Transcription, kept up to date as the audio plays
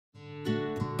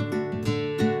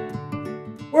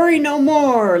Worry no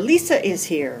more, Lisa is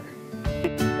here.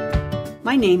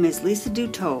 My name is Lisa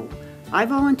Duteau. I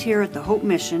volunteer at the Hope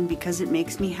Mission because it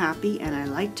makes me happy and I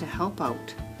like to help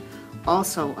out.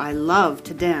 Also, I love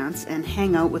to dance and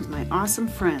hang out with my awesome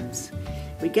friends.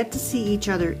 We get to see each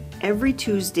other every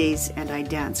Tuesdays and I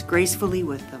dance gracefully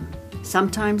with them,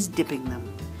 sometimes dipping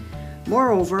them.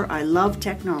 Moreover, I love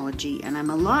technology and I'm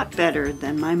a lot better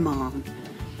than my mom.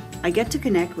 I get to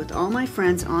connect with all my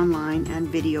friends online and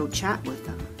video chat with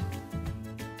them.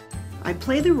 I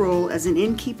play the role as an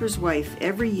innkeeper's wife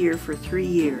every year for 3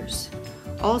 years.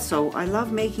 Also, I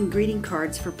love making greeting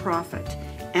cards for profit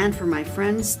and for my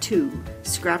friends too.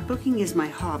 Scrapbooking is my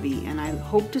hobby and I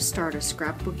hope to start a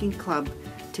scrapbooking club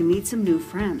to meet some new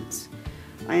friends.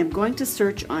 I am going to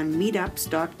search on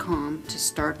meetups.com to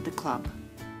start the club.